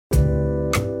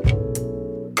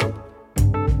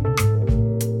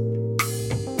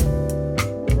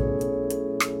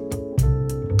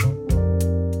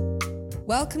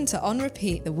Welcome to On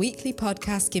Repeat, the weekly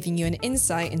podcast giving you an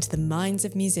insight into the minds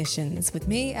of musicians with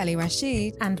me, Ellie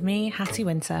Rashid. And me, Hattie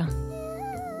Winter.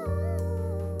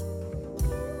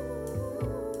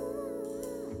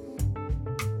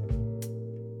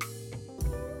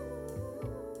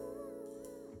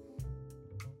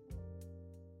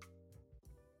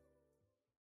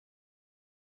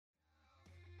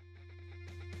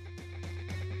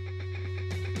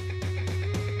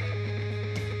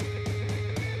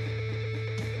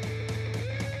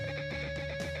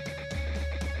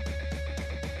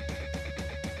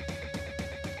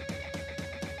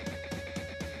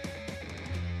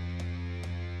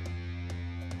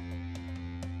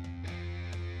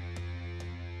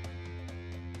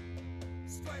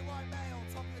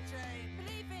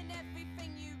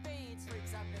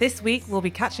 This week, we'll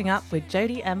be catching up with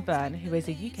Jodie M. Byrne, who is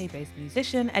a UK-based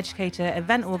musician, educator,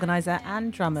 event organiser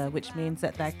and drummer, which means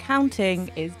that their counting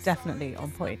is definitely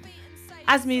on point.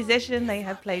 As a musician, they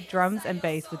have played drums and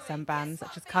bass with some bands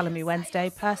such as Colour Me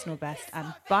Wednesday, Personal Best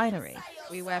and Binary.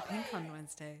 We wear pink on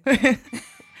Wednesday.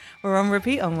 We're on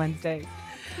repeat on Wednesdays.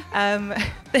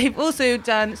 They've also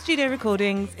done studio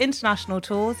recordings, international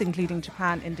tours, including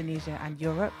Japan, Indonesia and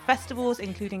Europe, festivals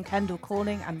including Kendal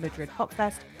Calling and Madrid Pop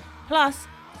Fest, plus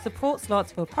support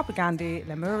slots for Propagandhi,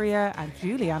 Lemuria and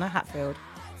Juliana Hatfield.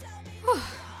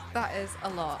 That is a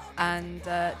lot. And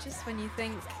just when you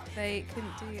think they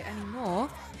couldn't do any more,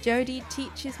 Jodie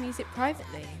teaches music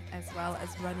privately as well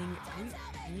as running group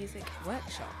music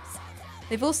workshops.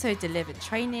 They've also delivered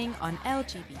training on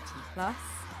LGBT+,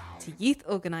 to youth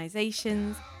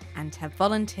organisations and have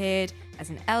volunteered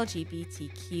as an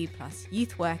LGBTQ+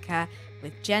 youth worker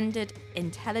with Gendered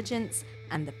Intelligence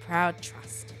and the Proud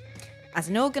Trust. As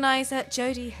an organiser,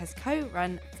 Jodie has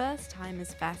co-run First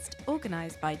Timers Fest,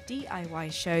 organised by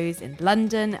DIY shows in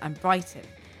London and Brighton,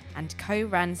 and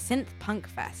co-ran Synth Punk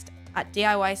Fest at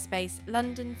DIY Space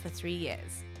London for 3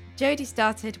 years. Jodie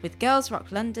started with Girls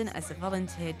Rock London as a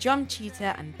volunteer drum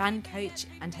tutor and band coach,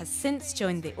 and has since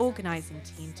joined the organising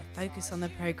team to focus on the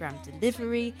programme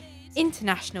delivery,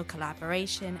 international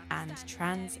collaboration and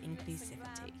trans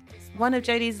inclusivity. One of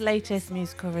Jodie's latest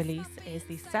musical release is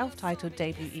the self-titled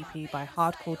debut EP by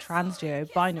hardcore trans duo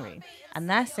Binary and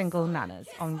their single Nanas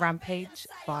on Rampage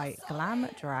by glam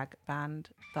drag band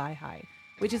Thigh High,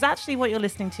 which is actually what you're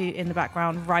listening to in the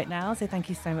background right now. So thank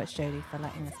you so much, Jodie, for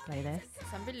letting us play this.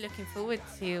 So I'm really looking forward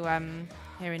to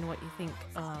hearing what you think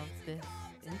of this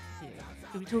interview.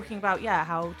 We'll be talking about,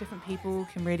 how different people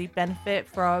can really benefit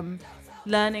from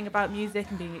learning about music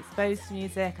and being exposed to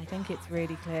music. I think it's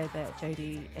really clear that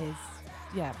Jodie is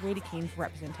really keen for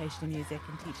representation in music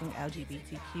and teaching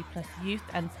LGBTQ+ youth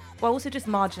and also just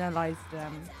marginalised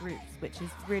groups, which is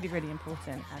really, really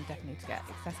important, and definitely to get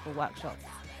accessible workshops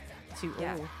to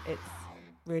all. It's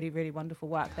really, really wonderful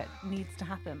work that needs to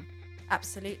happen.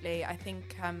 Absolutely. I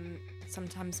think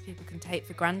sometimes people can take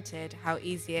for granted how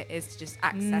easy it is to just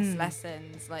access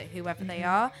lessons, like whoever they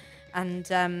are. And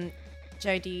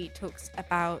Jodie talks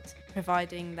about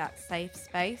providing that safe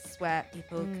space where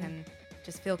people can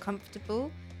just feel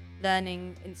comfortable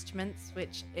learning instruments,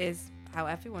 which is how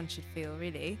everyone should feel,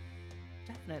 really.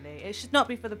 Definitely. It should not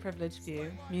be for the privileged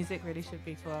few. Music really should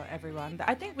be for everyone.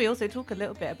 I think we also talk a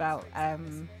little bit about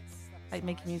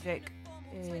making music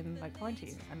in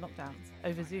quarantine and lockdown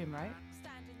over Zoom, right?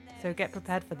 So get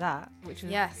prepared for that, which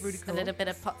is really cool. A little bit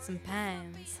of pots and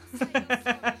pans.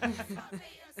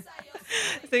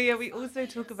 So we also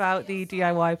talk about the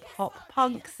DIY pop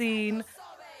punk scene.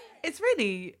 It's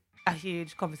really a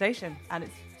huge conversation and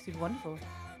it's super wonderful.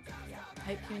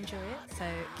 Hope you enjoy it. So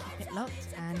keep it locked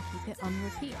and keep it on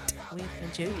repeat with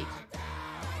Jodie.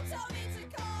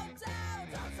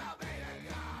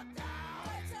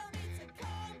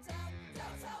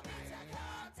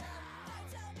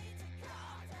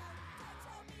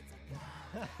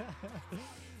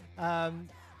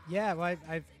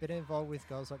 I've been involved with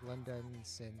Girls Rock London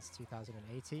since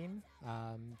 2018.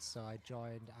 So I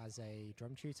joined as a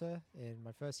drum tutor in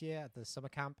my first year at the summer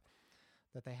camp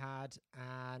that they had,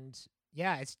 and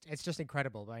it's just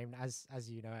incredible. I mean, as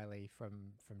you know, Ellie,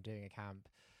 from doing a camp,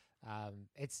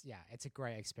 it's a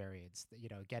great experience.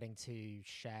 Getting to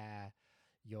share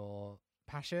your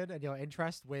passion and your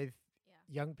interest with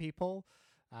young people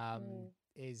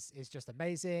is just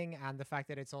amazing, and the fact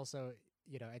that it's also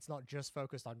it's not just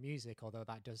focused on music, although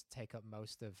that does take up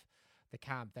most of the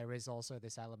camp. There is also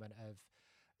this element of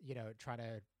trying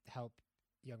to help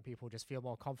young people just feel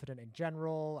more confident in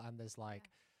general, and there's zine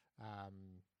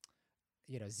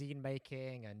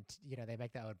making, and they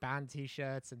make their own band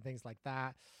t-shirts and things like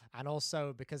that. And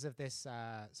also because of this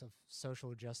sort of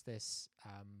social justice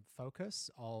focus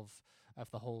of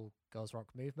the whole Girls Rock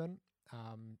movement,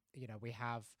 We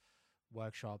have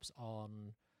workshops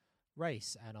on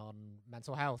race and on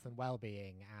mental health and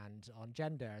well-being and on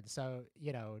gender, and so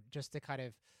just to kind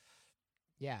of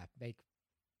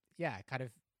kind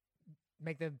of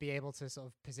make them be able to sort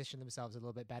of position themselves a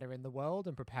little bit better in the world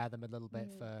and prepare them a little bit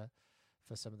for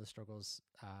some of the struggles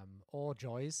or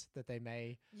joys that they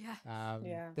may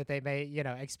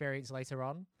experience later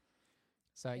on.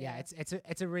 So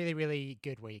it's a really, really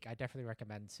good week. I definitely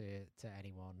recommend to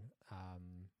anyone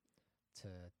to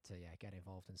get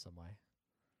involved in some way.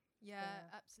 Yeah,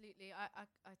 absolutely. I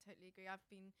totally agree. I've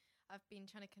been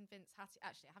trying to convince Hattie.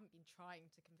 Actually, I haven't been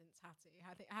trying to convince Hattie.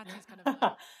 Hattie's kind of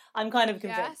like, I'm kind of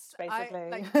convinced,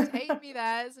 basically. Take me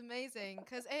there. It's amazing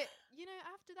because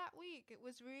after that week, it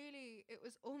was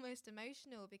almost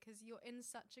emotional because you're in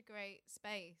such a great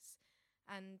space,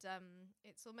 and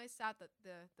it's almost sad that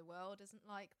the world isn't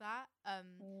like that.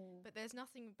 But there's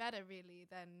nothing better really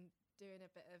than doing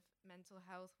a bit of mental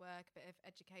health work, a bit of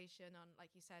education on,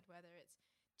 like you said, whether it's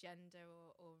gender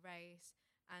or race,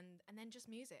 and then just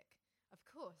music, of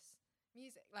course.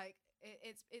 Music, like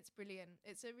it's brilliant.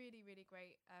 It's a really, really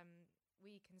great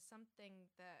week. And something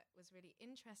that was really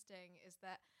interesting is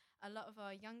that a lot of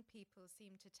our young people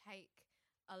seem to take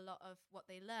a lot of what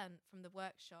they learn from the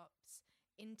workshops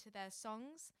into their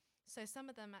songs. So some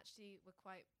of them actually were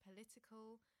quite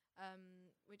political,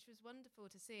 which was wonderful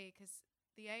to see, because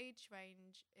the age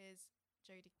range is,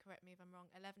 Jodie, correct me if I'm wrong,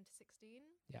 11 to 16.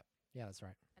 Yeah, that's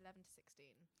right. 11 to 16.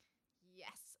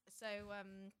 Yes. So it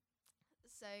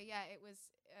was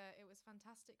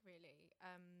fantastic, really.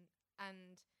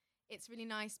 And it's really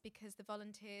nice because the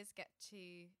volunteers get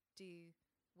to do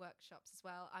workshops as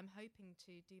well. I'm hoping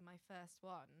to do my first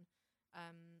one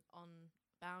on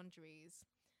boundaries,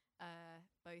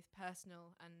 both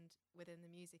personal and within the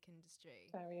music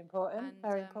industry. Very important.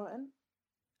 Very important.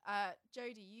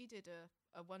 Jodie, you did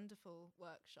a wonderful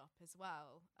workshop as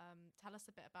well. Tell us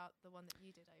a bit about the one that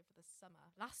you did over the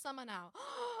summer. Last summer now.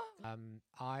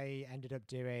 I ended up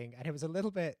doing, and it was a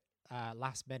little bit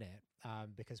last minute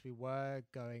because we were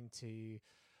going to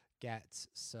get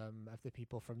some of the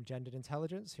people from Gendered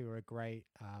Intelligence, who are a great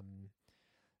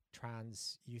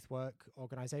trans youth work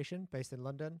organisation based in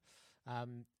London.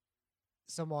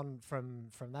 Someone from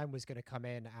them was going to come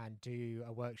in and do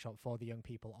a workshop for the young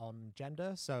people on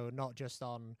gender. So not just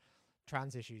on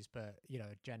trans issues, but,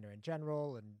 gender in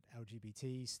general and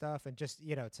LGBT stuff, and just,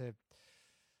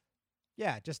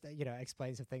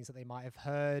 explain some things that they might have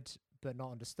heard but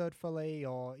not understood fully,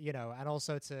 or, and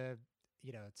also to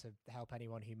help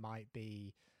anyone who might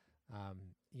be,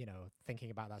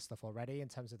 thinking about that stuff already in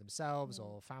terms of themselves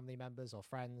or family members or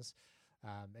friends,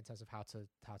 in terms of how to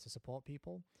support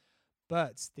people.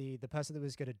 But the person that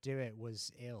was going to do it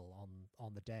was ill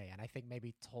on the day, and I think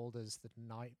maybe told us the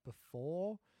night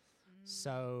before.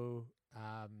 So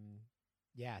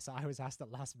so I was asked at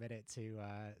last minute to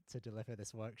deliver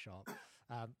this workshop,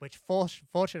 which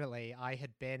fortunately I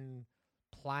had been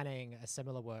planning a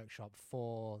similar workshop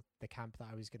for the camp that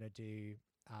I was going to do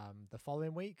the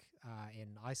following week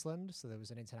in Iceland. So there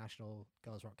was an international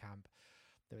girls rock camp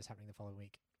that was happening the following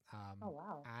week. Oh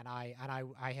wow! And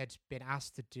I had been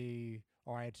asked to do,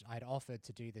 or I'd offered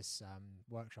to do this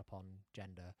workshop on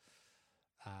gender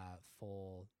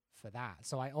for that.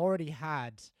 So I already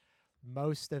had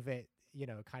most of it,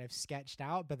 kind of sketched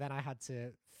out, but then I had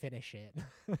to finish it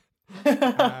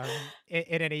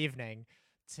in an evening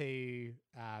to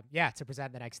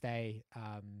present the next day.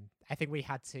 I think we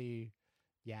had to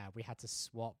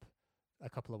swap a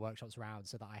couple of workshops around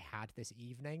so that I had this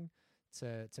evening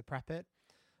to prep it.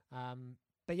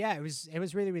 But yeah, it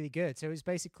was really, really good. So it was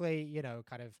basically,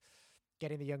 kind of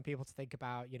getting the young people to think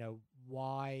about,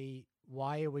 why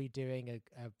are we doing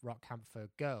a rock camp for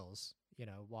girls?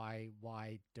 Why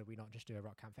do we not just do a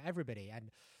rock camp for everybody?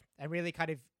 And really kind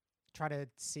of try to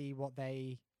see what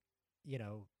they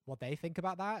think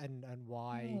about that, and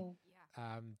why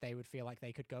they would feel like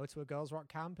they could go to a girls rock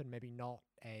camp and maybe not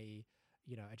a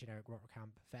generic rock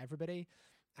camp for everybody.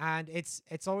 And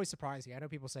it's always surprising. I know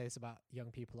people say this about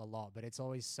young people a lot, but it's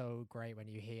always so great when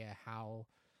you hear how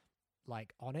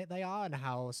on it they are, and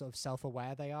how sort of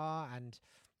self-aware they are, and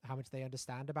how much they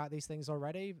understand about these things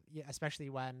already. Yeah, especially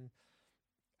when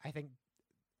I think,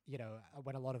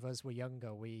 when a lot of us were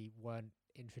younger, we weren't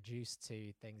introduced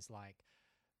to things like,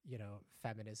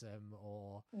 feminism,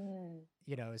 or,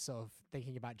 sort of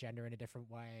thinking about gender in a different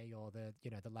way, or the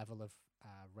level of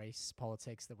race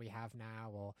politics that we have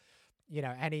now, or,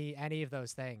 any of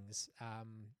those things.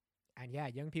 And yeah,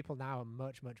 young people now are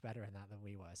much, much better in that than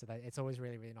we were. So it's always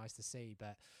really, really nice to see.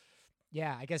 But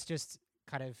yeah, I guess just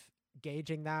kind of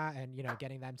gauging that, and,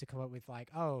 getting them to come up with like,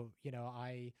 oh,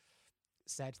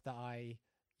 said that I,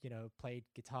 played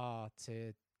guitar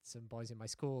to some boys in my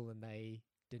school and they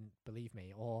didn't believe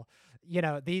me, or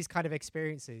these kind of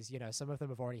experiences. Some of them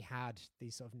have already had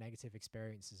these sort of negative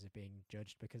experiences of being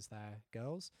judged because they're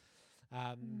girls,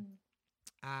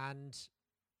 and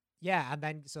yeah, and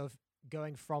then sort of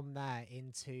going from there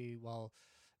into, well,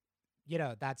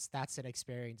 that's an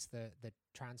experience that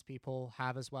trans people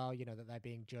have as well, that they're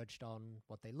being judged on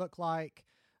what they look like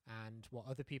and what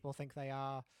other people think they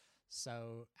are.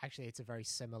 So actually it's a very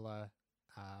similar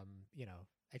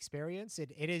experience.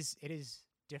 It is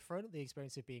different, the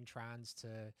experience of being trans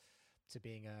to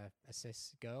being a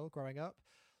cis girl growing up,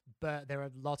 but there are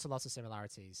lots and lots of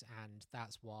similarities, and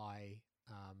that's why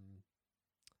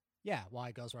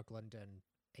why Girls Rock London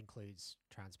includes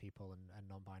trans people and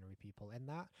non-binary people in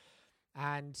that.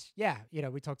 And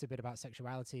we talked a bit about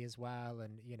sexuality as well,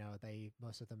 and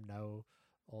most of them know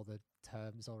all the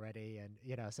terms already, and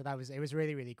so it was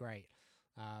really, really great.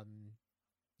 And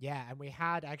we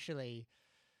had actually,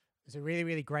 it was a really,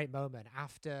 really great moment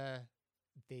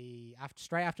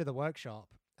straight after the workshop.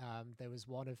 There was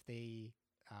one of the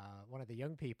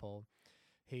young people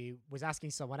who was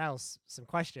asking someone else some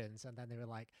questions, and then they were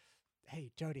like,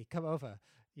 "Hey, Jodie, come over.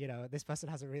 This person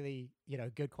has a really,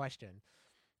 good question."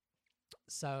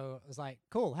 So I was like,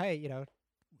 "Cool. Hey,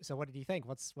 so what did you think?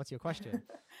 What's your question?"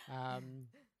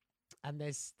 And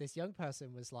this young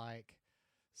person was like,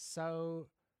 "So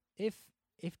if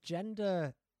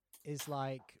gender is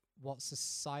like what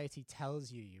society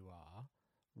tells you are,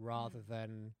 rather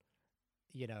than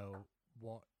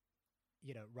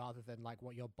like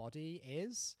what your body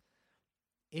is,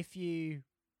 if you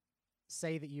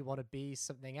say that you want to be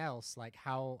something else, like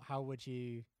how would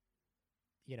you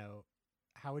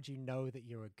how would you know that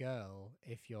you're a girl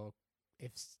if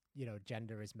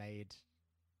gender is made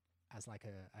as like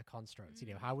a construct?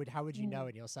 How would you know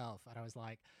in yourself?" And I was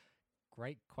like,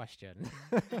 great question.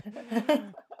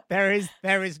 there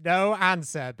is no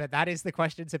answer, but that is the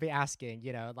question to be asking,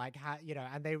 like how,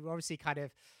 and they were obviously kind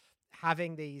of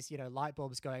having these, light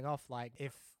bulbs going off, like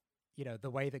if,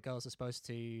 the way that girls are supposed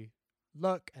to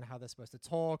look and how they're supposed to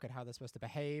talk and how they're supposed to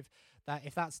behave, that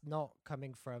if that's not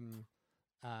coming from,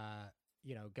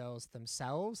 girls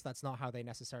themselves, that's not how they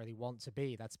necessarily want to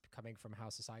be. That's coming from how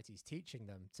society's teaching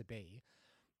them to be.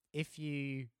 If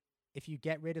you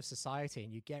get rid of society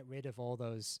and you get rid of all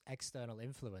those external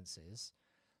influences,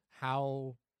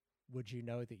 how would you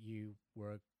know that you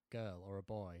were a girl or a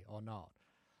boy or not?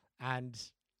 And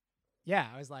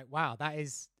I was like, wow, that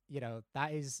is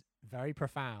very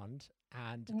profound.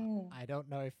 And I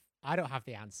don't have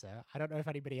the answer. I don't know if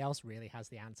anybody else really has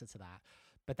the answer to that,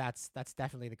 but that's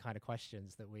definitely the kind of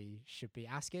questions that we should be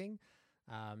asking.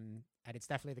 And it's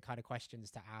definitely the kind of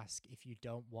questions to ask if you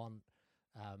don't want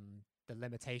the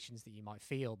limitations that you might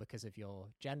feel because of your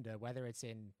gender, whether it's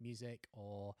in music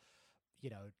or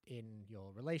in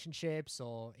your relationships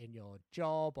or in your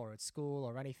job or at school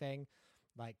or anything.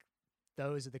 Like,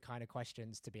 those are the kind of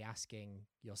questions to be asking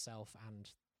yourself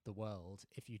and the world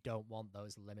if you don't want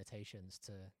those limitations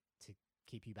to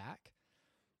keep you back.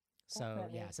 So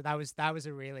so that was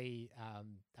a really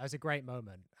that was a great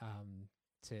moment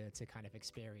to kind of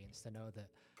experience, to know that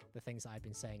the things that I've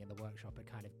been saying in the workshop had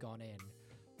kind of gone in,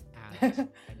 and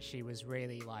she was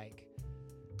really like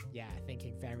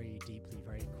thinking very deeply,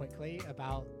 very quickly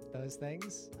about those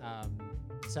things.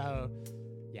 So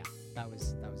that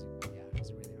was it was a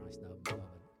really nice moment to have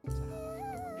at the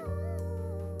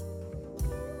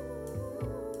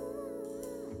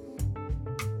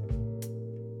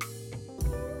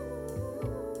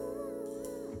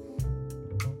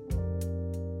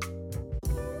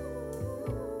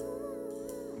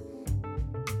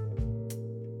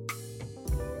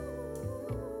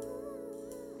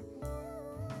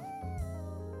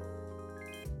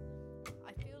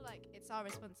our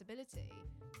responsibility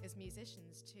as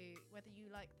musicians to, whether you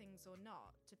like things or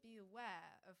not, to be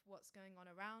aware of what's going on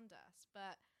around us,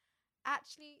 but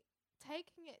actually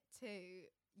taking it to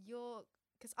your,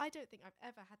 because I don't think I've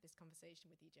ever had this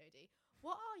conversation with you, Jodie.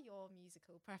 What are your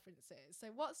musical preferences? So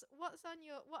what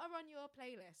are on your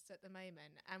playlists at the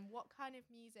moment, and what kind of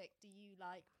music do you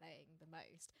like playing the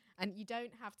most? And you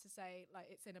don't have to say like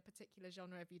it's in a particular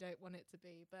genre if you don't want it to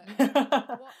be, but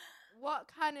what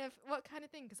kind of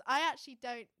thing? Because I actually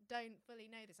don't fully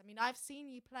know this. I mean, I've seen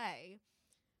you play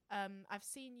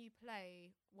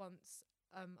once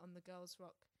on the Girls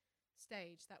Rock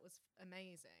stage. That was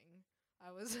amazing. I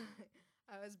was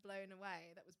blown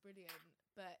away. That was brilliant.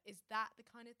 But is that the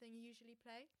kind of thing you usually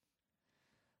play?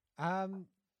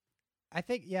 I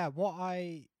think what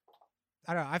I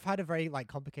I don't know. I've had a very like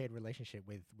complicated relationship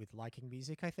with liking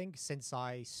music. I think since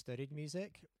I studied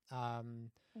music,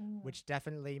 which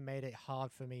definitely made it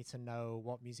hard for me to know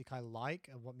what music I like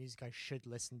and what music I should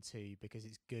listen to because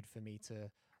it's good for me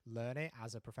to learn it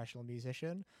as a professional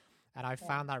musician. And I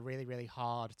found that really, really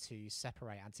hard to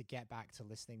separate and to get back to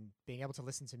listening, being able to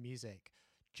listen to music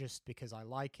just because I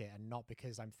like it and not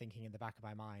because I'm thinking in the back of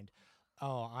my mind,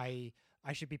 oh, I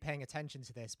should be paying attention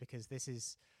to this because this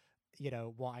is,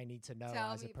 what I need to know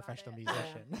as a professional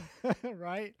musician.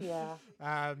 Right? Yeah.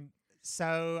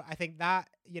 So I think that,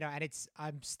 and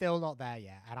I'm still not there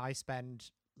yet. And I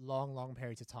spend long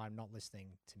periods of time not listening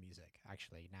to music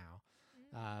actually now.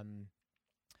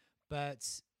 But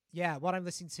yeah, what I'm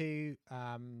listening to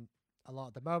a lot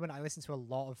at the moment, I listen to a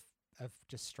lot of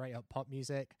just straight up pop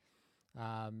music.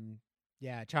 Charlie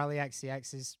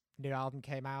XCX's new album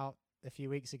came out a few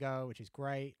weeks ago, which is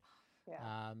great.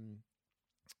 Yeah.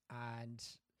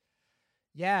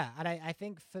 And I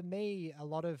think for me, a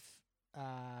lot of,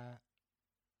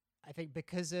 I think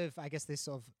because of, I guess, this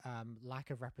sort of lack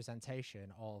of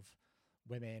representation of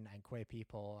women and queer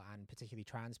people and particularly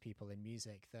trans people in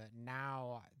music, that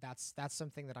now that's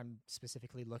something that I'm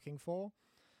specifically looking for.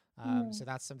 So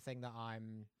that's something that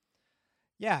I'm,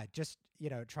 just,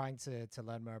 trying to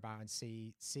learn more about and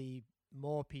see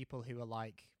more people who are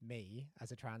like me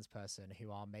as a trans person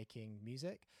who are making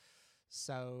music.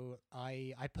 So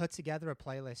I put together a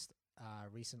playlist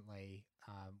recently,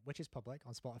 which is public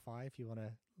on Spotify if you want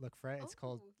to look for it. It's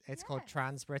called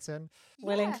Trans Britain.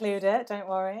 We'll include it, don't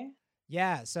worry.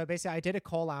 Yeah, so basically I did a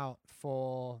call out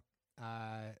for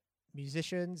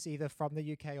musicians either from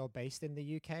the UK or based in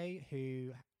the UK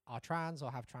who are trans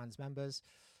or have trans members.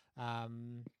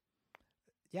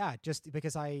 Just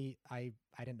because I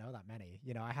didn't know that many.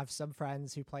 I have some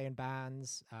friends who play in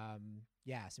bands.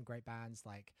 Some great bands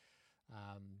like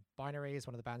Binary is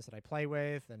one of the bands that I play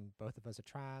with, and both of us are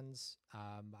trans.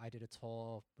 I did a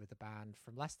tour with a band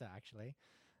from Leicester actually,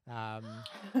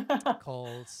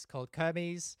 called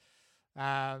Kermes.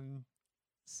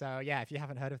 So yeah, if you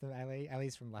haven't heard of them,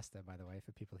 Ellie's from Leicester, by the way,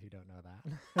 for people who don't know that.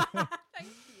 Thank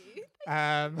you.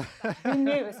 Who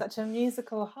knew it was such a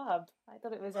musical hub? I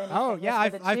thought it was only. Oh yeah,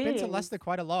 I've been to Leicester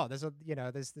quite a lot. There's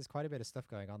there's quite a bit of stuff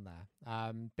going on there.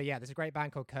 But yeah, there's a great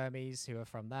band called Kermes who are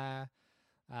from there.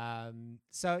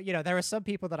 So there are some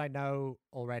people that I know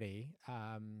already.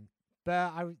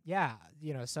 But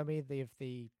so many of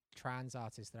the trans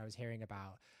artists that I was hearing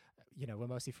about, were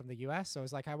mostly from the US. So I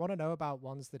was like, I want to know about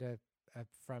ones that are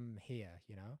from here,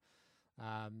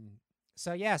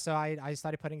 So I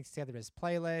started putting together this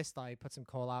playlist. I put some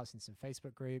call outs in some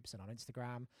Facebook groups and on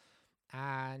Instagram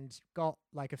and got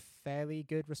like a fairly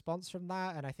good response from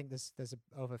that. And I think there's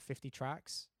over 50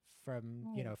 tracks from,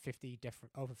 over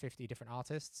 50 different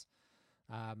artists,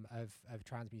 of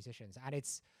trans musicians. And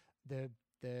it's the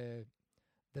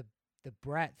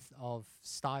breadth of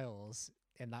styles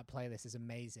in that playlist is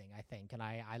amazing, I think. And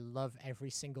I love every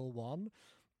single one.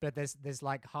 But there's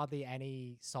like hardly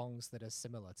any songs that are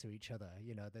similar to each other.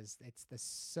 There's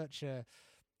such a,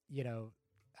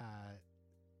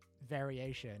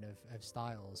 variation of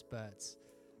styles, but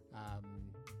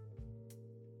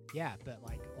but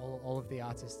like all of the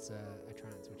artists are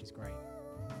trans, which is great.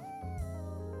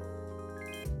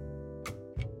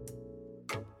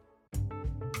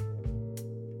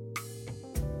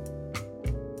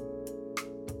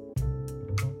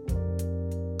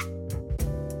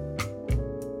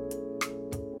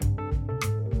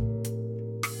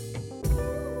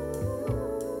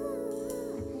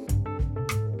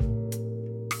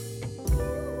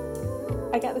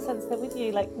 I get the sense that with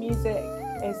you, like, music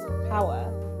is power,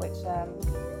 which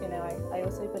I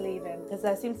also believe in, because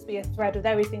there seems to be a thread with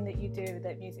everything that you do,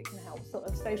 that music can help sort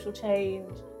of social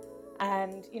change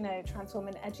and transform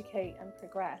and educate and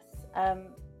progress. And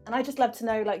I just love to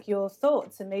know like your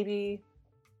thoughts and maybe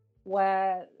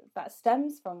where that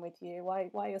stems from with you,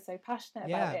 why you're so passionate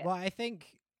about it. Yeah, well, I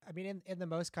think, in the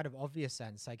most kind of obvious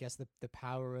sense, I guess the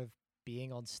power of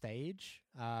being on stage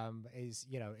is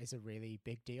a really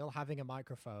big deal. Having a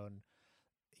microphone,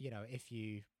 if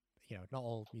you not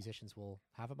all musicians will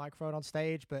have a microphone on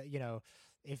stage, but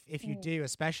if you do,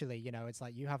 especially, it's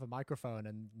like you have a microphone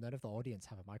and none of the audience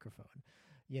have a microphone,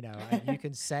 and you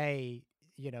can say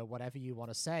whatever you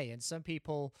want to say. And some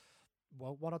people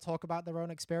won't want to talk about their own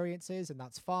experiences, and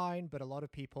that's fine, but a lot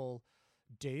of people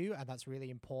do, and that's really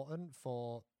important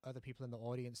for other people in the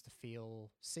audience to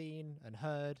feel seen and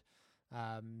heard.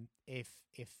 If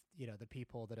the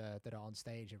people that are on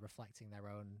stage are reflecting their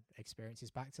own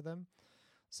experiences back to them.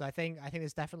 So I think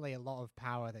there's definitely a lot of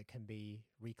power that can be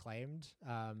reclaimed.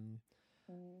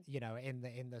 you know,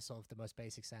 in the sort of the most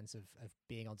basic sense of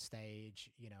being on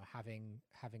stage, you know, having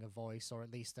a voice, or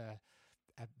at least a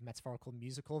metaphorical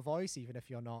musical voice, even if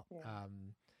you're not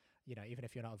you know, even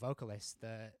if you're not a vocalist,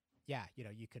 that you know,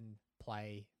 you can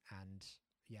play, and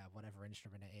whatever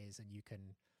instrument it is, and you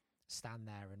can stand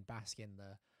there and bask in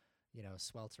the, you know,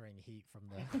 sweltering heat from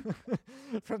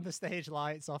the from the stage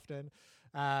lights often,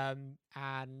 and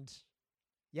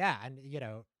you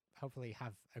know, hopefully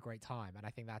have a great time. And I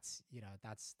think that's, you know,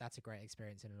 that's a great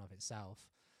experience in and of itself.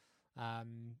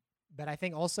 But I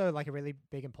think also, like, a really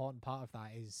big important part of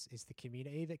that is the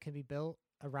community that can be built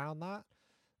around that.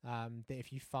 That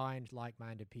if you find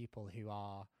like-minded people who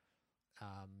are,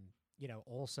 you know,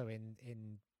 also in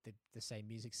the same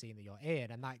music scene that you're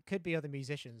in, and that could be other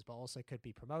musicians, but also could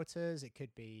be promoters. It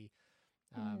could be,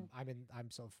 I'm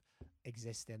sort of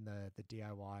exist in the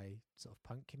DIY sort of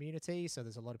punk community. So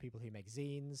there's a lot of people who make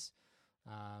zines.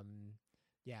 A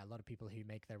lot of people who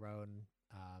make their own,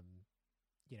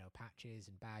 you know, patches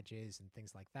and badges and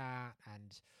things like that.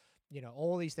 And, you know,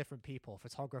 all these different people,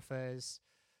 photographers,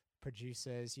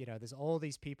 producers, you know, there's all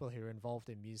these people who are involved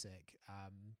in music,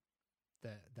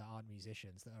 that aren't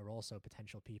musicians, that are also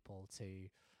potential people to,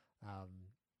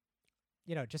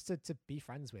 you know, just to be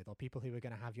friends with, or people who are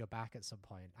going to have your back at some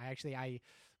point. I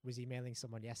was emailing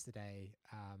someone yesterday,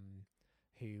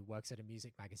 who works at a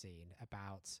music magazine,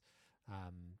 about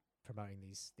promoting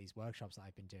these workshops that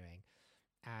I've been doing.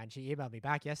 And she emailed me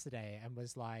back yesterday and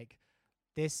was like,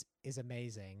 "This is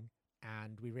amazing,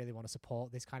 and we really want to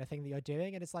support this kind of thing that you're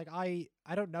doing." And it's like, I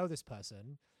don't know this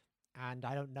person, and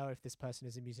I don't know if this person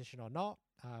is a musician or not.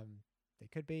 They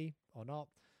could be or not,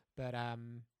 but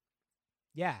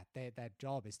their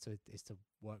job is to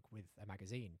work with a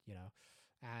magazine, you know.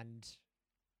 And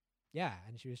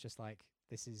and she was just like,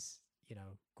 "This is, you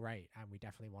know, great, and we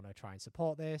definitely want to try and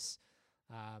support this."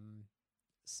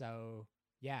 So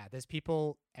there's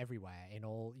people everywhere in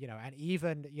all, you know, and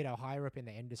even, you know, higher up in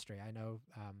the industry. I know,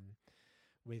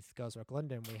 with Girls Rock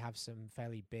London, we have some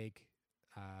fairly big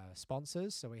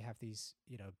sponsors. So we have these,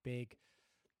 you know, big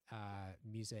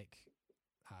music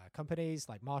companies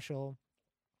like Marshall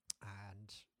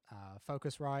and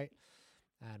Focusrite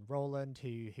and Roland,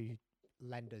 who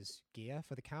lend us gear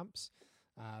for the camps.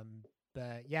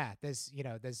 But there's, you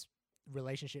know, there's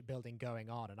relationship building going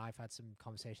on, and I've had some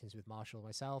conversations with Marshall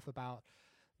myself about,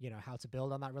 you know, how to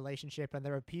build on that relationship. And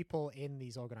there are people in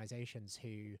these organizations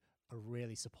who are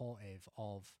really supportive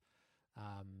of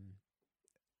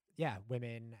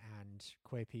women and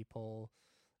queer people,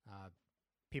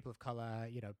 people of color,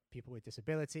 you know, people with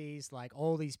disabilities, like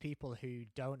all these people who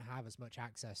don't have as much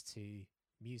access to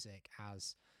music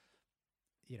as,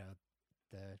 you know,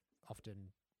 the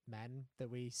often men that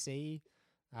we see,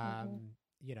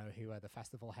 you know, who are the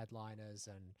festival headliners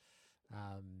and,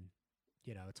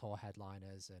 you know, tour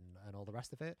headliners and all the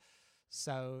rest of it.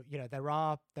 So, you know, there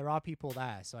are people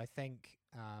there. So I think,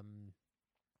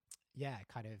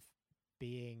 kind of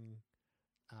being,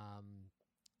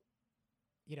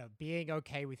 you know, being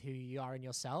okay with who you are in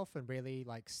yourself and really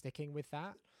like sticking with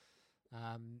that,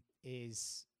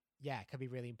 is, can be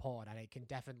really important. And it can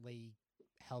definitely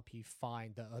help you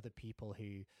find the other people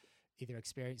who either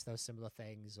experience those similar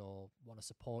things or want to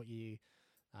support you.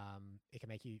 It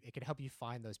can help you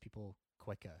find those people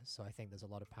quicker. So I think there's a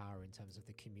lot of power in terms of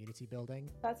the community building.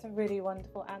 That's a really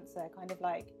wonderful answer, kind of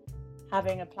like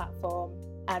having a platform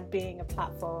and being a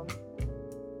platform.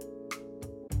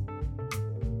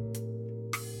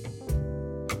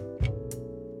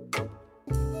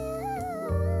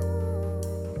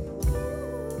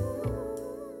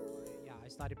 I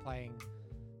started playing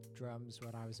drums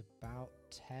when I was about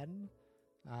 10,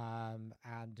 and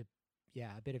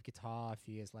a bit of guitar a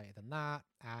few years later than that.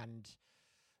 And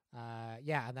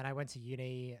and then I went to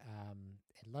uni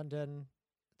in London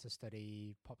to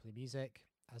study popular music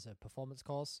as a performance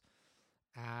course,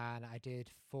 and I did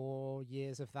 4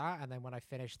 years of that. And then when I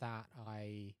finished that,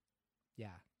 I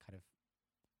kind of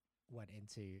went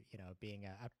into, you know, being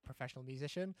a professional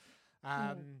musician.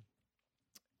 I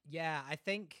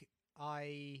think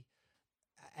I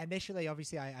initially,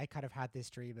 obviously, I kind of had this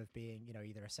dream of being, you know,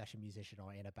 either a session musician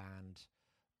or in a band,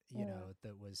 you know,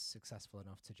 that was successful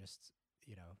enough to just,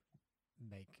 you know,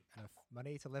 make enough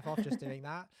money to live off just doing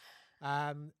that.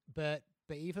 But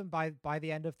even by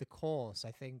the end of the course,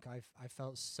 I think I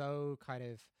felt so kind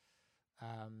of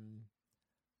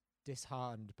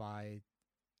disheartened by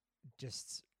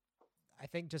just, I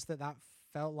think just that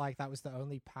felt like that was the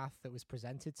only path that was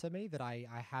presented to me, that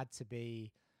I had to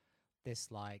be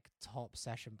this like top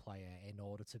session player in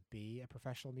order to be a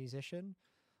professional musician.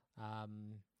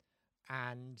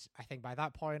 And I think by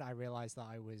that point I realized that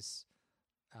I was,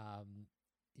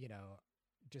 you know,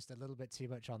 just a little bit too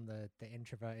much on the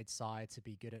introverted side to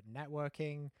be good at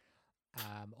networking,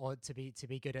 or to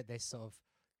be good at this sort of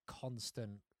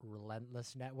constant,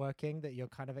 relentless networking that you're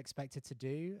kind of expected to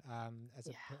do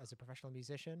as a professional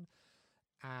musician.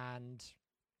 And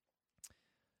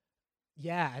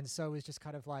yeah, and so it's just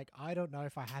kind of like, I don't know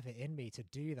if I have it in me to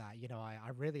do that. I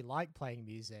really like playing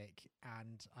music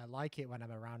and I like it when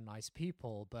I'm around nice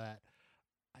people, but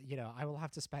I will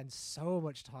have to spend so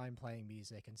much time playing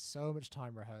music and so much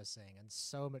time rehearsing and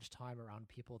so much time around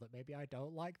people that maybe I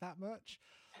don't like that much,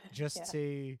 just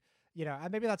to,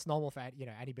 and maybe that's normal for,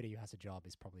 anybody who has a job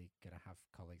is probably going to have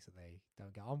colleagues that they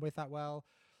don't get on with that well.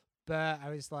 But I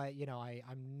was like,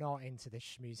 I'm not into this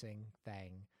schmoozing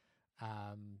thing.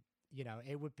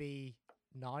 It would be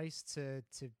nice to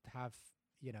have,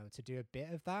 to do a bit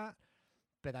of that,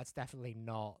 but that's definitely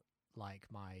not like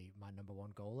my number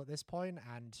one goal at this point.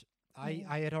 And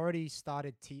I had already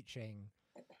started teaching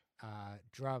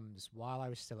drums while I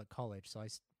was still at college. So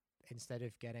instead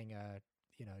of getting a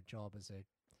job as a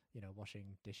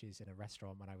washing dishes in a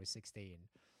restaurant when I was 16,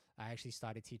 I actually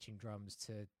started teaching drums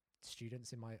to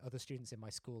other students in my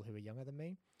school who were younger than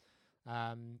me.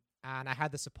 And I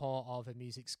had the support of a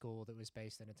music school that was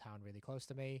based in a town really close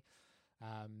to me,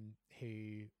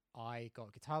 who I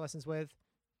got guitar lessons with.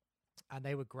 And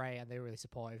they were great, and they were really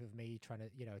supportive of me trying to,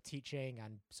 teaching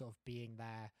and sort of being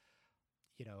there,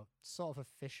 sort of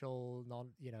official,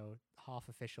 half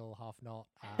official, half not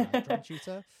drum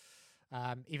tutor,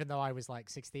 even though I was like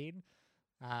 16.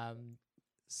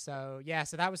 So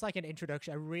that was like an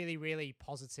introduction, a really, really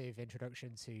positive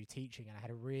introduction to teaching. And I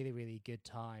had a really, really good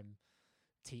time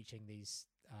teaching these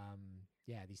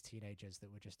teenagers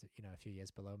that were just, a few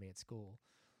years below me at school.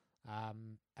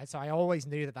 And so I always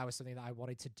knew that was something that I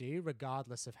wanted to do,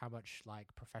 regardless of how much like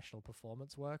professional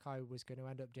performance work I was going to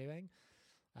end up doing.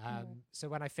 So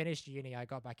when I finished uni, I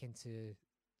got back into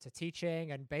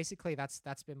teaching, and basically that's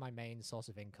been my main source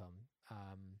of income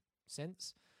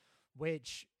since,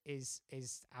 which is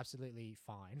absolutely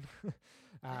fine.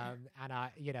 And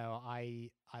I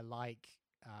like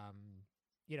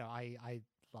I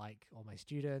like all my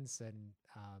students, and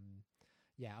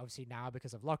obviously now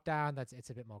because of lockdown, it's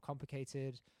a bit more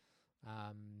complicated.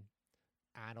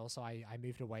 And also I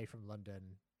moved away from London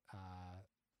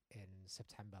in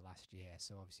September last year.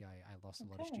 So obviously I lost a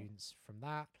lot of students from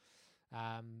that.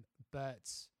 But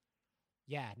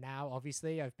yeah, now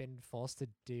obviously I've been forced to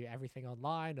do everything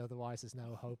online. Otherwise there's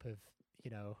no hope of,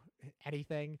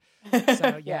 anything.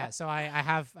 So so I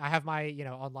have my,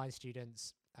 online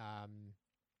students.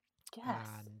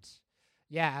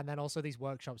 And then also these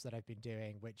workshops that I've been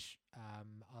doing, which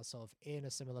are sort of in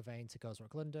a similar vein to Girls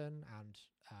Rock London and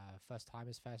First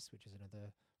Timers Fest, which is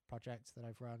another project that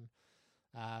I've run.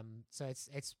 So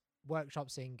it's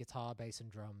workshops in guitar, bass,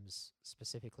 and drums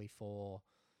specifically for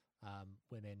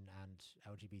women and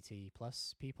LGBT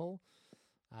plus people.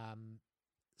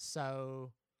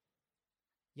 So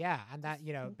yeah, and that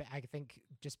I think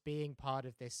just being part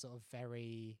of this sort of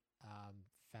very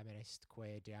feminist,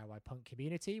 queer, DIY punk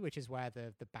community, which is where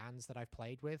the bands that I've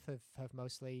played with have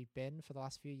mostly been for the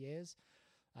last few years.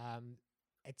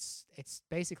 It's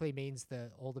basically means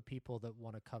that all the people that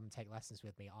want to come take lessons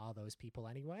with me are those people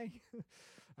anyway.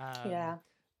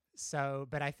 So,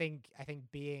 but I think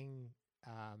being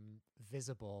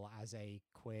visible as a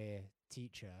queer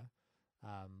teacher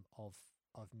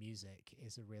of music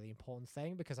is a really important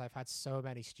thing, because I've had so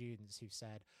many students who've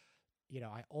said,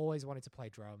 I always wanted to play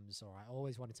drums, or I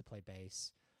always wanted to play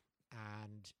bass.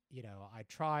 And, I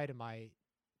tried, and my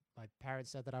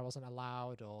parents said that I wasn't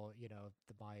allowed, or,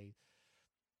 my,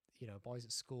 boys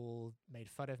at school made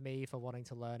fun of me for wanting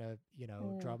to learn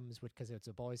drums because it's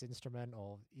a boy's instrument,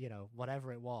 or,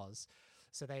 whatever it was.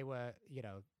 So they were,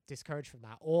 discouraged from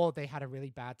that, or they had a really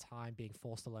bad time being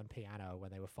forced to learn piano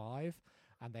when they were 5,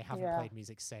 and they haven't played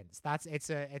music since. It's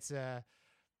a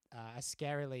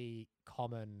scarily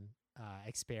common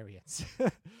experience.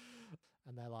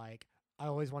 And they're like, I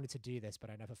always wanted to do this,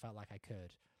 but I never felt like I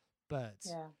could, but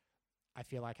I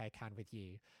feel like I can with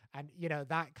you. And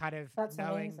that kind of That's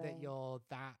knowing amazing. that you're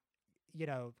that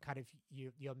kind of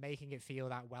you're making it feel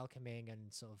that welcoming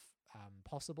and sort of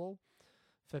possible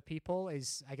for people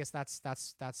is, I guess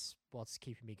that's what's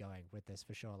keeping me going with this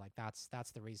for sure. Like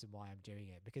that's the reason why I'm doing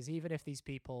it, because even if these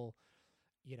people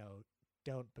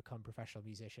don't become professional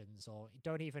musicians, or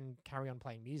don't even carry on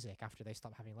playing music after they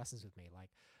stop having lessons with me,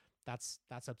 like that's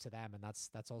up to them, and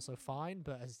that's also fine.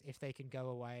 But if they can go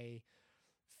away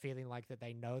feeling like that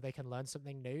they know they can learn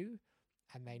something new,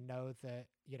 and they know that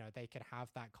they can have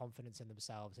that confidence in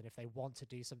themselves, and if they want to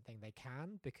do something they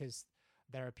can, because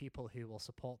there are people who will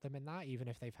support them in that, even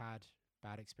if they've had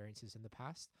bad experiences in the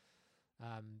past.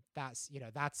 That's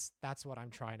what I'm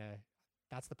trying to.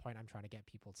 That's the point I'm trying to get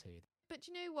people to. But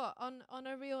you know what? On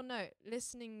a real note,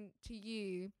 listening to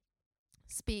you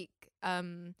speak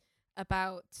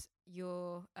about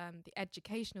your the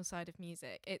educational side of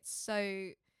music, it's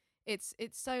so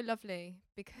lovely,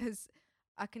 because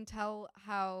I can tell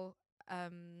how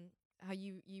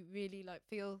you really like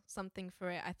feel something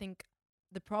for it. I think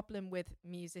the problem with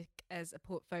music as a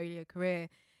portfolio career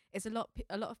is a lot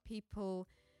of people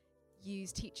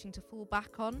use teaching to fall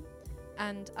back on,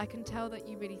 and I can tell that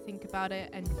you really think about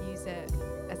it and use it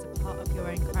as a part of your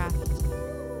own craft.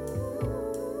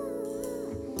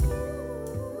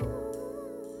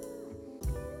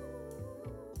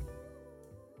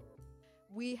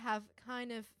 We have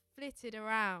kind of flitted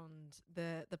around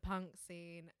the punk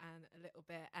scene and a little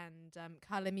bit, and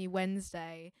Colour Me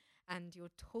Wednesday, and you're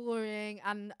touring,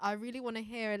 and I really want to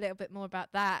hear a little bit more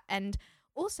about that, and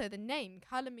also the name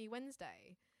Colour Me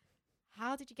Wednesday.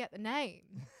 How did you get the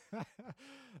name?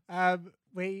 I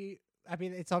mean,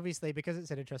 it's obviously because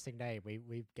it's an interesting name.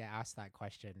 We get asked that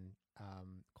question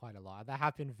quite a lot. There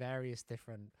have been various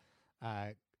different,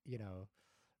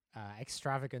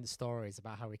 extravagant stories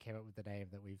about how we came up with the name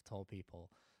that we've told people.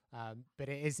 But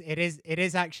it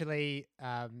is actually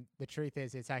the truth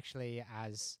is it's actually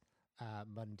as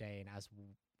mundane as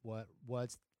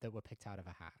words that were picked out of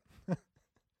a hat.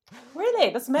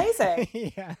 Really, that's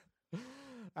amazing. Yeah.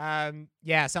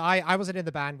 So I wasn't in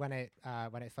the band when it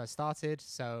first started,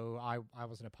 so I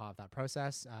wasn't a part of that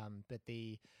process. But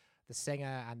the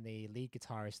singer and the lead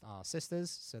guitarist are sisters,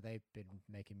 so they've been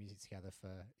making music together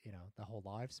for their whole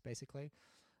lives basically.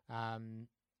 And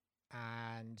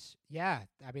yeah,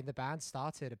 I mean the band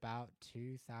started about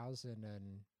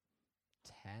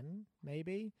 2010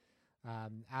 maybe,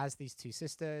 as these two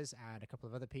sisters and a couple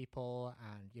of other people,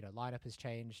 and lineup has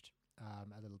changed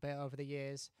a little bit over the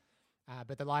years.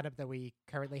 But the lineup that we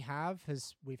currently have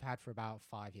we've had for about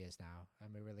 5 years now,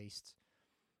 and we released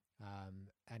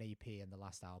an EP, and the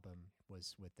last album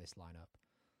was with this lineup.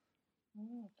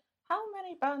 How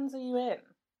many bands are you in?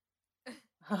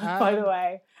 By the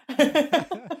way,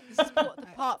 This is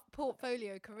the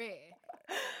portfolio career.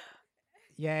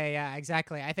 Yeah,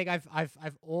 exactly. I think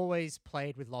I've always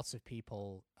played with lots of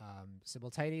people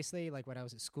simultaneously. Like when I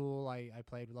was at school, I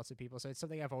played with lots of people, so it's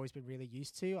something I've always been really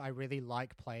used to. I really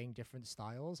like playing different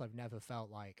styles. I've never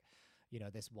felt like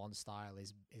this one style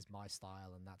is my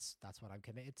style, and that's what I'm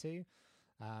committed to.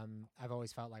 I've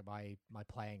always felt like my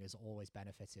playing has always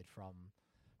benefited from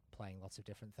playing lots of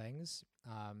different things.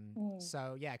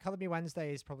 So yeah, Colour Me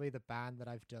Wednesday is probably the band that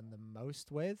I've done the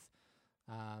most with.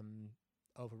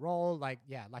 Overall, like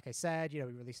I said, we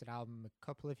released an album a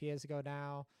couple of years ago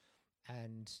now,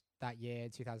 and that year,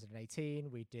 2018,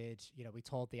 we did, we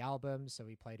toured the album, so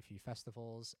we played a few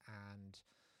festivals, and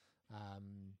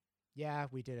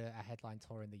we did a headline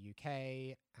tour in the UK,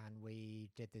 and we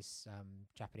did this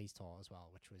Japanese tour as well,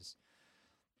 which was,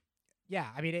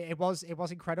 I mean, it was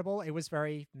incredible. It was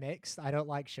very mixed. I don't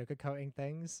like sugarcoating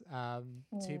things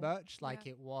too much. Like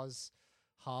it was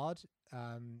hard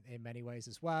in many ways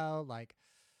as well. Like,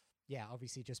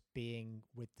 obviously just being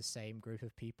with the same group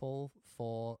of people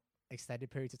for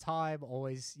extended periods of time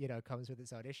always, comes with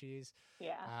its own issues.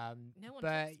 Yeah. No one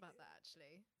talks about that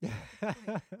actually.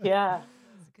 Yeah.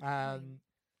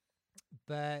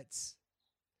 But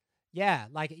yeah,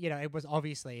 like, it was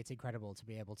obviously, it's incredible to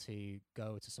be able to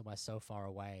go to somewhere so far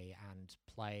away and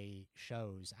play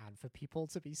shows and for people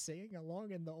to be singing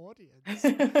along in the audience.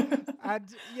 And,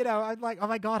 I'm like, oh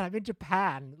my God, I'm in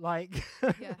Japan. Like,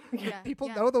 people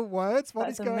know the words. What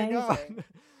is going on?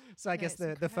 So I guess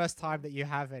the first time that you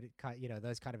have it,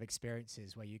 those kind of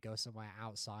experiences where you go somewhere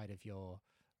outside of your,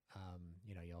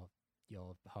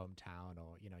 your hometown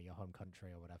or, your home country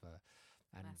or whatever,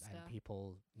 and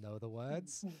people know the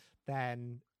words,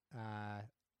 then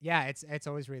it's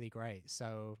always really great.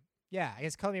 So I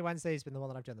guess Colour Me Wednesday has been the one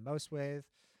that I've done the most with.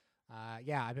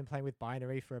 I've been playing with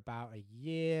Binary for about a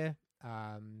year.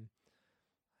 I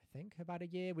think about a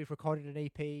year. We've recorded an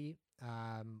EP,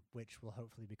 which will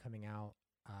hopefully be coming out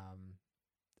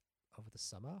over the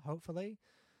summer, hopefully.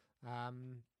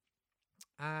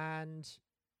 And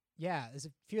there's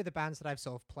a few of the bands that I've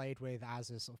sort of played with as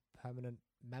a sort of permanent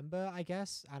member, I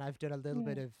guess, and I've done a little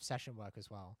bit of session work as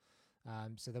well.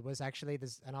 So there's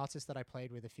an artist that I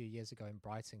played with a few years ago in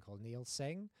Brighton called Neil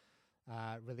Singh,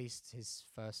 released his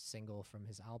first single from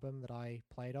his album that I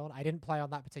played on. I didn't play on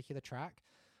that particular track,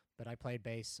 but I played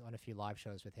bass on a few live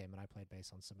shows with him, and I played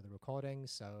bass on some of the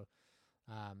recordings. So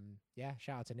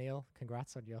shout out to Neil.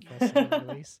 Congrats on your first single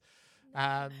release.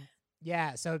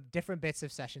 So different bits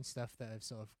of session stuff that have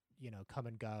sort of, come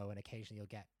and go, and occasionally you'll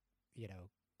get,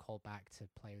 called back to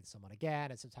play with someone again,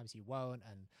 and sometimes you won't,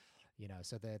 and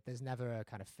so there's never a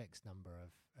kind of fixed number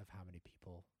of how many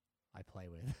people I play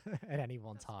with at any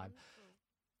one That's time. wonderful.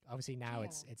 Obviously now Yeah.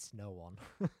 it's no one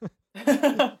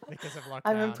because of lockdown.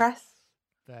 I'm impressed.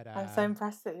 But I'm so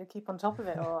impressed that you keep on top of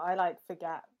it. Or I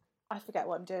forget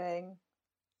what I'm doing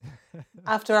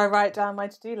after I write down my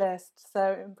to-do list.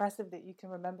 So impressive that you can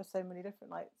remember so many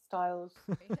different styles.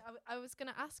 I was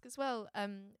going to ask as well.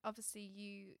 Obviously,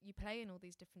 you play in all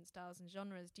these different styles and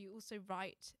genres. Do you also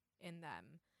write in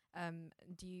them?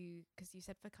 Do you? Because you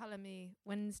said for Colour Me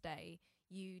Wednesday,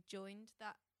 you joined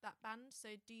that band. So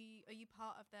are you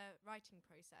part of their writing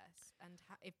process? And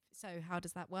if so, how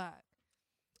does that work?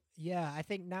 Yeah, I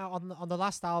think now on the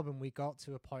last album we got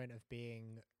to a point of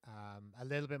being a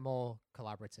little bit more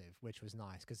collaborative, which was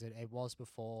nice because it was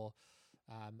before.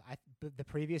 The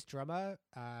previous drummer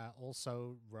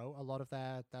also wrote a lot of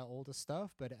their older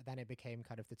stuff, but then it became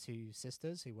kind of the two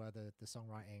sisters who were the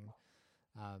songwriting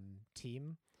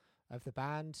team of the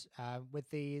band. With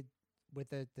the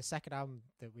second album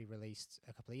that we released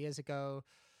a couple of years ago,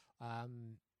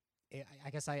 I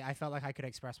guess I felt like I could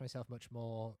express myself much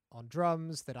more on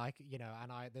drums.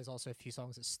 There's also a few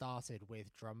songs that started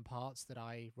with drum parts that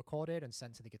I recorded and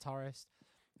sent to the guitarist,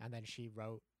 and then she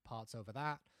wrote parts over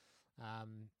that.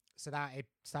 So that it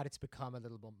started to become a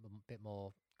little bit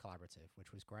more collaborative,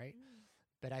 which was great.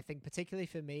 But I think particularly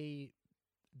for me,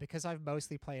 because I've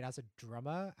mostly played as a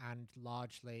drummer and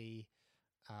largely,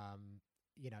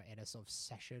 in a sort of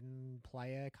session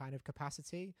player kind of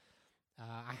capacity,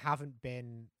 I haven't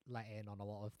been let in on a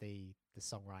lot of the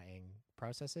songwriting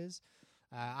processes.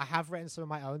 I have written some of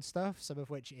my own stuff, some of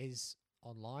which is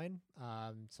online.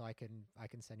 So I can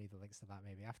send you the links to that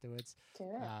maybe afterwards. Do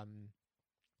it.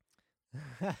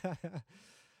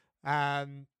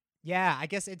 Yeah, I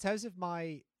guess in terms of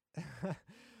my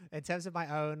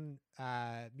own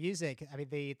music, I mean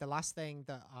the last thing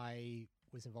that I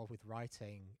was involved with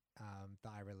writing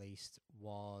that I released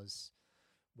was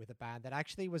with a band that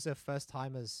actually was a First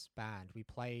Timers band. We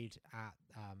played at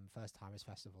First Timers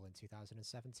Festival in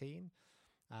 2017.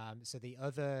 So the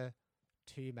other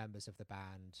two members of the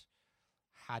band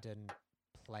hadn't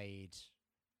played,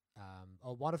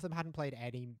 or one of them hadn't played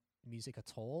any music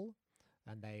at all,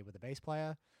 and they were the bass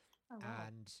player. Oh, wow.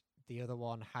 And the other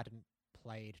one hadn't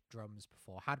played drums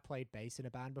before, had played bass in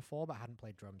a band before, but hadn't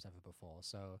played drums ever before.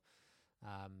 So,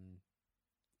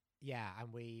 yeah,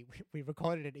 and we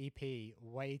recorded an EP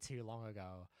way too long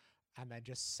ago, and then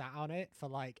just sat on it for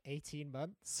like 18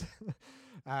 months.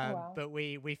 Wow. But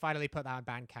we finally put that on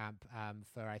Bandcamp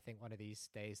for I think one of these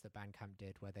days that Bandcamp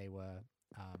did where they were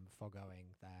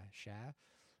foregoing their share.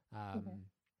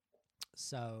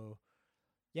 So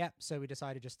yeah, so we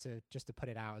decided just to put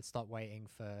it out and stop waiting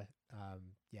for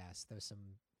yes, there's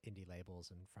some indie labels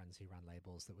and friends who ran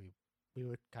labels that we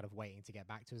were kind of waiting to get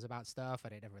back to us about stuff,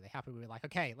 and it never really happened. We were like,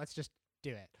 okay, let's just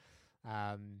do it.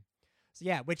 So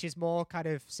yeah, which is more kind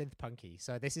of synth punky.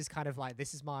 So this is kind of like,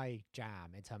 this is my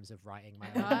jam in terms of writing my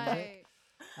own music.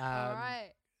 All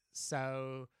right.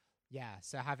 So yeah,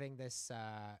 so having this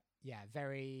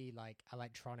very like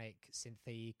electronic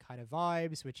synthy kind of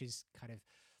vibes, which is kind of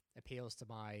appeals to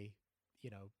my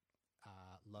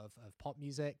love of pop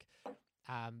music,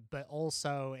 but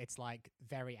also it's like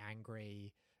very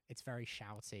angry, it's very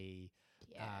shouty,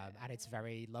 and it's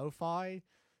very lo-fi.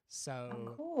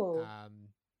 So cool.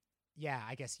 yeah,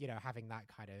 I guess having that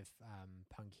kind of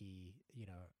punky,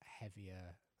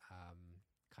 heavier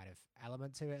kind of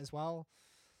element to it as well.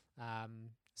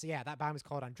 So yeah, that band was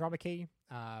called Andromache.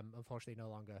 Unfortunately, no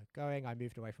longer going. I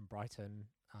moved away from Brighton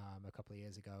a couple of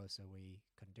years ago, so we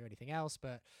couldn't do anything else.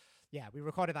 But yeah, we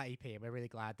recorded that EP, and we're really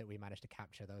glad that we managed to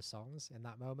capture those songs in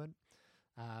that moment.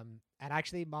 And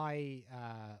actually, my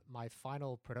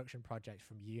final production project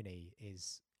from uni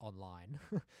is online,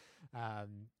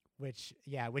 which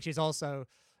is also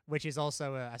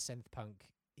a synth punk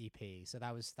EP. So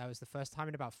that was the first time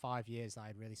in about 5 years that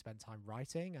I'd really spent time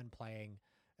writing and playing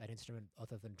an instrument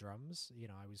other than drums.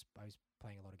 I was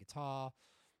playing a lot of guitar,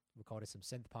 recorded some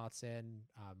synth parts in,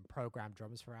 programmed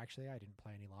drums for it, actually. I didn't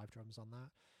play any live drums on that.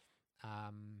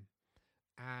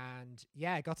 And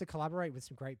yeah, I got to collaborate with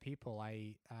some great people.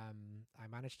 I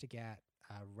managed to get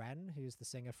Ren, who's the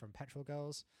singer from Petrol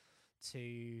Girls,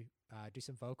 to do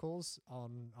some vocals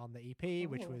on the EP,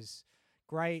 which was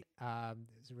great. It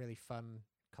was a really fun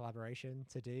collaboration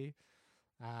to do.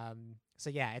 So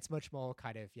yeah, it's much more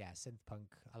kind of synth punk,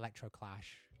 electro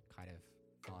clash kind of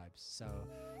vibes. So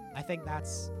I think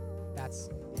that's kind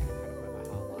of where my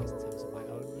heart lies in terms of my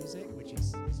own music, which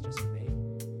is just for me.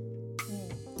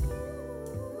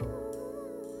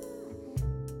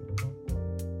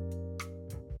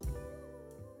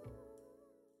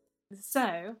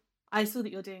 So I saw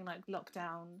that you're doing like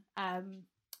lockdown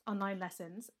online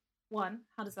lessons. One,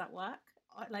 how does that work?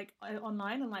 Like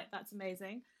online, and like that's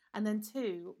amazing. And then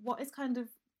two, what is kind of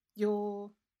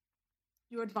your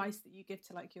advice that you give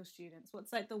to like your students?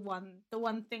 What's like the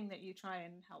one thing that you try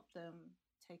and help them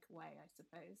take away, I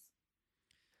suppose?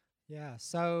 Yeah.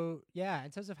 So yeah,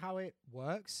 in terms of how it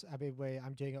works, I mean,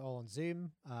 I'm doing it all on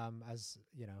Zoom, as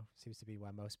you know, seems to be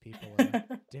where most people are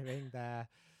doing their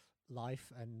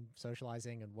life and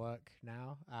socializing and work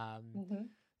now. Hmm.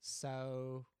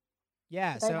 So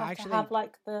yeah, Do they so have to actually, have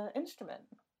like the instrument?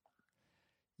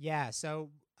 yeah, so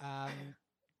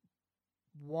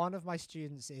one of my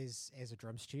students is a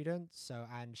drum student, so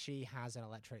and she has an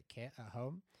electric kit at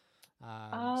home. So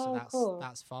Oh, cool.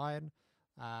 that's fine.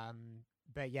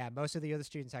 But yeah, most of the other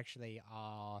students actually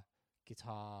are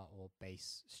guitar or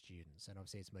bass students, and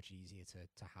obviously it's much easier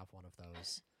to have one of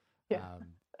those Yeah.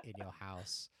 in your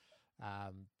house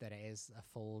than it is a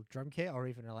full drum kit or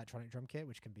even an electronic drum kit,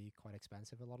 which can be quite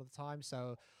expensive a lot of the time.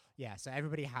 So yeah, so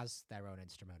everybody has their own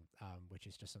instrument, which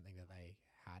is just something that they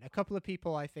had. A couple of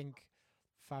people, I think,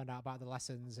 found out about the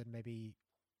lessons and maybe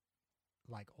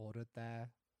like ordered their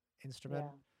instrument.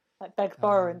 Yeah. Like beg,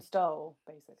 borrow, Um, and stole,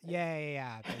 basically.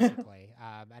 yeah, basically.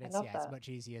 And I it's love it's that. much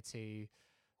easier to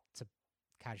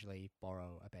casually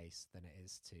borrow a bass than it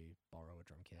is to borrow a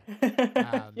drum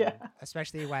kit. Yeah.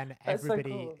 Especially when That's so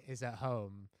everybody cool. is at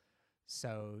home,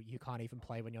 so you can't even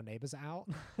play when your neighbors are out.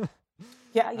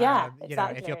 Yeah, You know, if you're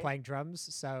exactly. playing drums.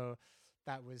 So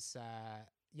that was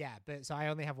yeah, but so I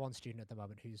only have one student at the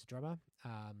moment who's a drummer.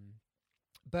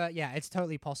 But yeah, it's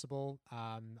totally possible.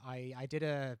 I did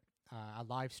a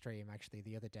live stream actually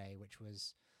the other day, which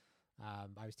was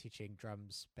I was teaching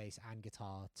drums, bass, and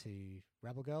guitar to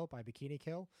Rebel Girl by Bikini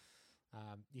Kill.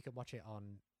 You can watch it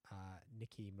on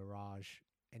Nicki Mirage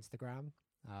Instagram.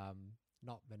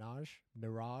 Not Minaj,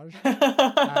 Mirage.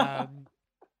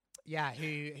 Yeah,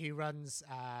 who runs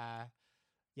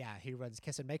who runs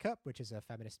Kiss and Makeup, which is a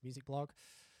feminist music blog.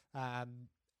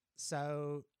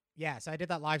 So yeah, so I did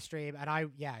that live stream, and I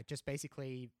just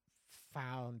basically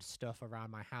found stuff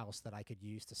around my house that I could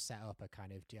use to set up a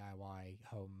kind of DIY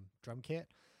home drum kit.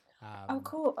 Oh,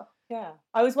 cool. Yeah.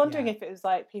 I was wondering Yeah, if it was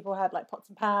like people had like pots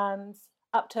and pans,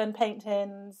 upturned paint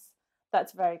tins.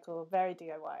 That's very cool. Very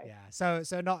DIY. yeah.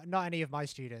 So not any of my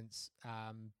students,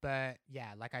 but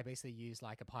yeah, like I basically use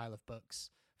like a pile of books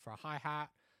for a hi hat,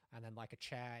 and then like a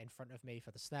chair in front of me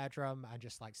for the snare drum, and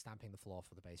just like stamping the floor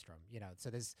for the bass drum. You know, so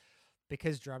there's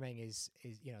because drumming is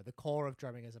you know the core of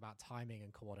drumming is about timing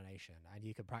and coordination, and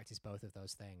you can practice both of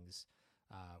those things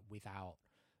without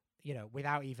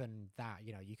without even that.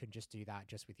 You know, you can just do that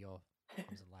just with your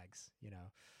arms and legs. You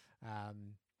know,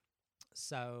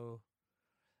 so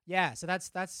yeah, so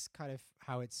that's kind of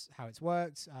how it's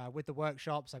worked with the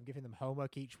workshops. I'm giving them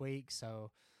homework each week,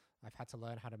 so I've had to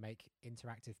learn how to make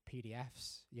interactive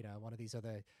PDFs. You know, one of these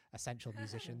other essential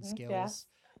musician Yes. skills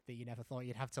that you never thought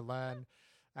you'd have to learn.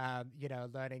 You know,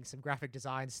 learning some graphic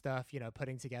design stuff. You know,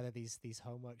 putting together these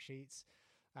homework sheets.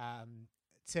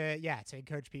 To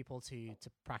encourage people to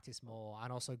practice more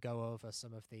and also go over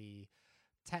some of the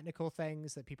technical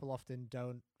things that people often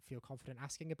don't feel confident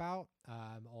asking about,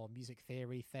 or music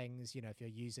theory things. You know, if you're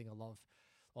using a lot of,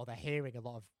 or they're hearing a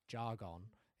lot of jargon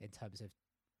in terms of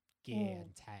gear Mm.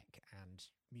 and tech and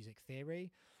music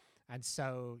theory. And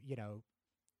so, you know,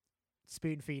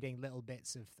 spoon feeding little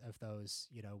bits of those,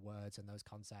 you know, words and those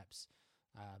concepts,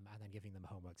 and then giving them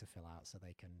homework to fill out so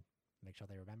they can make sure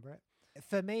they remember it.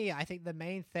 For me, I think the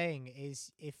main thing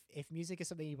is if music is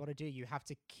something you want to do, you have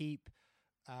to keep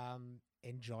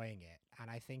enjoying it. And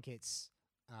I think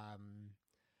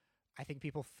I think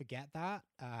people forget that,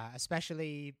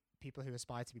 especially people who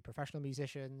aspire to be professional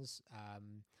musicians.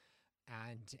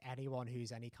 And anyone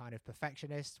who's any kind of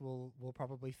perfectionist will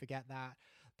probably forget that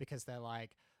because they're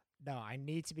like, no, I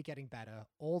need to be getting better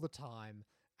all the time,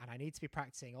 and I need to be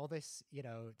practicing all this, you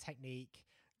know, technique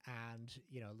and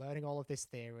learning all of this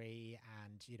theory,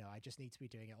 and I just need to be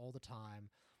doing it all the time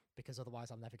because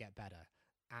otherwise I'll never get better.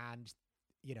 And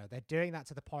they're doing that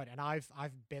to the point, and I've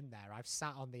been there. I've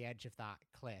sat on the edge of that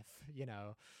cliff,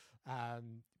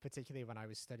 particularly when I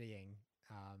was studying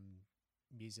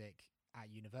music at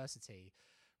university.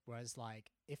 Whereas,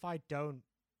 like, if I don't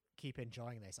keep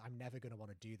enjoying this, I'm never going to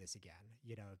want to do this again.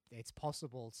 It's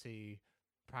possible to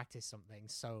practice something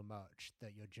so much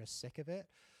that you're just sick of it.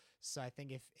 So I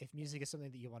think if music is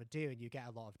something that you want to do and you get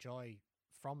a lot of joy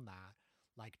from that,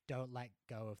 like, don't let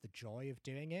go of the joy of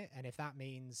doing it. And if that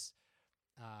means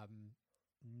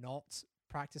not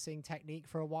practicing technique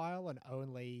for a while and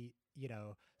only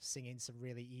singing some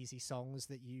really easy songs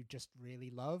that you just really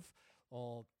love,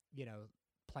 or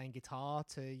playing guitar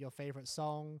to your favorite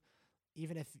song,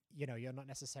 even if you're not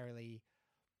necessarily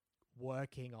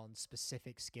working on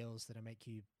specific skills that are going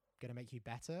to make you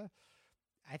better.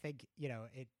 I think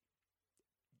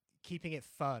keeping it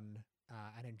fun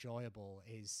and enjoyable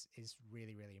is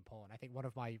really, really important. I think one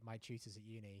of my tutors at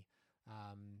uni,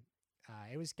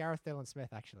 it was Gareth Dillon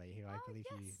Smith, actually, who I believe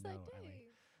you know, Ellie.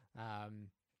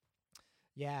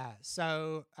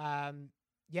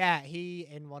 He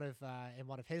in one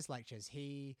of his lectures,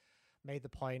 he made the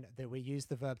point that we use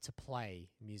the verb to play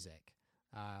music,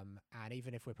 and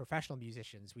even if we're professional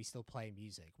musicians, we still play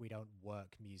music. We don't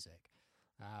work music.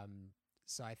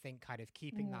 So I think kind of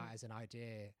keeping that as an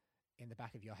idea in the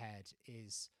back of your head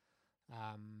is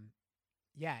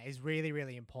really,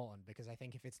 really important, because I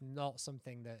think if it's not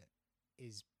something that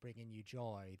is bringing you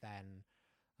joy, then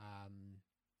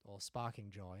or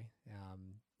sparking joy,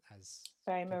 as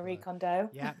very Marie Kondo.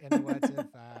 Yeah, in the words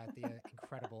of the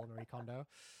incredible Marie Kondo.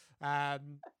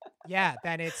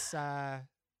 Then it's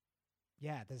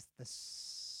there's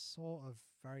sort of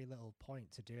very little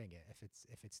point to doing it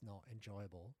if it's not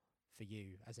enjoyable for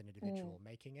you as an individual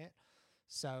making it.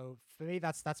 So for me,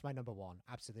 that's my number one.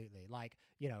 Absolutely. Like,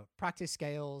 practice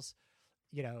scales,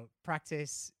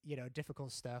 practice,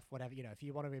 difficult stuff, whatever, if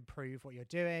you want to improve what you're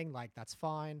doing, like, that's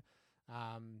fine.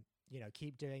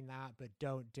 Keep doing that, but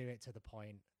don't do it to the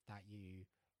point that you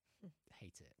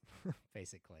hate it,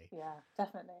 basically. Yeah,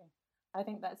 definitely. I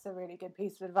think that's a really good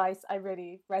piece of advice. I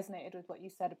really resonated with what you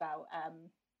said about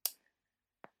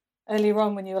earlier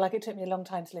on when you were like, it took me a long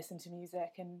time to listen to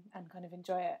music and kind of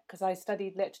enjoy it, because I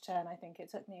studied literature, and I think it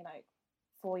took me like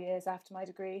 4 years after my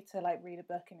degree to like read a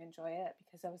book and enjoy it,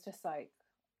 because I was just like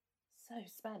so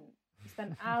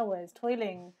spent hours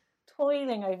toiling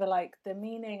over like the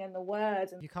meaning and the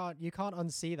words, and you can't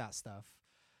unsee that stuff,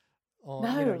 or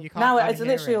no, you can't now it's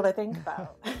literally it. all I think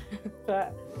about.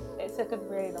 But it took a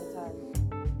really long time.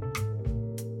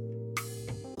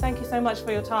 Thank you so much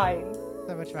for your time.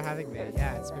 So much for having me.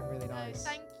 It's been really nice.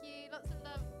 Thank you. Lots of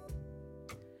love.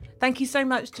 Thank you so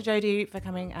much to Jodie for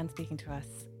coming and speaking to us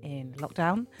in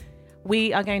lockdown.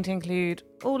 We are going to include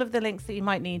all of the links that you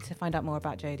might need to find out more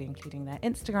about Jodie, including their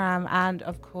Instagram and,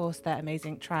 of course, their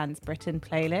amazing Trans Britain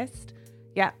playlist.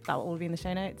 Yeah, that will all be in the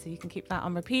show notes, so you can keep that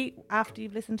on repeat after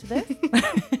you've listened to this.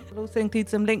 We'll also include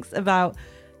some links about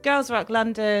Girls Rock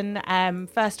London,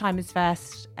 First Timers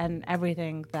Fest, and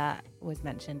everything that was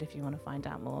mentioned if you want to find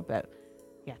out more. But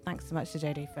yeah, thanks so much to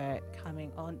Jodie for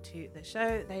coming on to the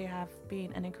show. They have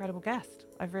been an incredible guest.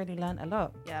 I've really learned a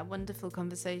lot. Yeah, wonderful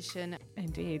conversation.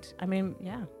 Indeed. I mean,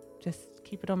 yeah, just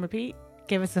keep it on repeat.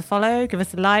 Give us a follow, give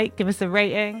us a like, give us a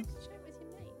rating. Share it with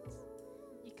your mates.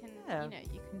 You can,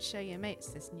 you can show your mates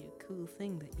this new cool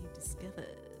thing that you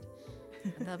discovered,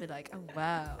 and they'll be like, "Oh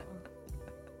wow,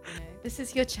 this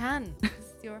is your chance. This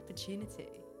is your opportunity.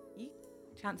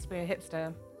 Chance to be a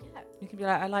hipster." Yeah, you can be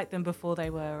like, "I liked them before they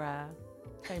were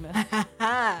famous."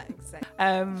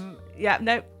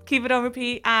 Exactly. Keep it on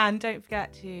repeat, and don't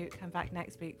forget to come back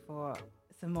next week for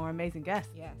some more amazing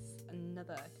guests. Yes,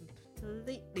 another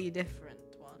completely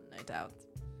different one, no doubt.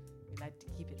 We like to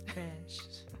keep it fresh.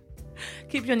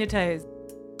 Keep you on your toes.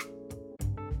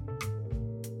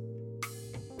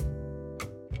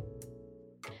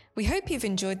 We hope you've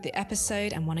enjoyed the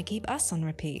episode and want to keep us on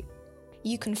repeat.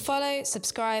 You can follow,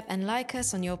 subscribe, and like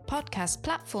us on your podcast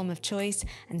platform of choice,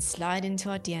 and slide into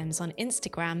our DMs on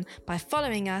Instagram by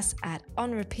following us at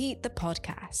On Repeat the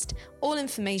Podcast. All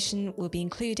information will be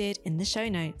included in the show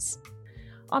notes.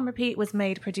 On Repeat was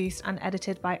made, produced, and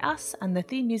edited by us, and the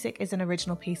theme music is an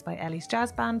original piece by Ellie's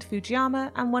jazz band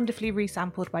Fujiyama and wonderfully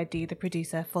resampled by Dee, the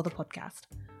producer for the podcast.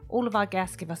 All of our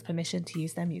guests give us permission to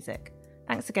use their music.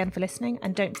 Thanks again for listening,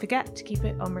 and don't forget to keep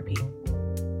it on repeat.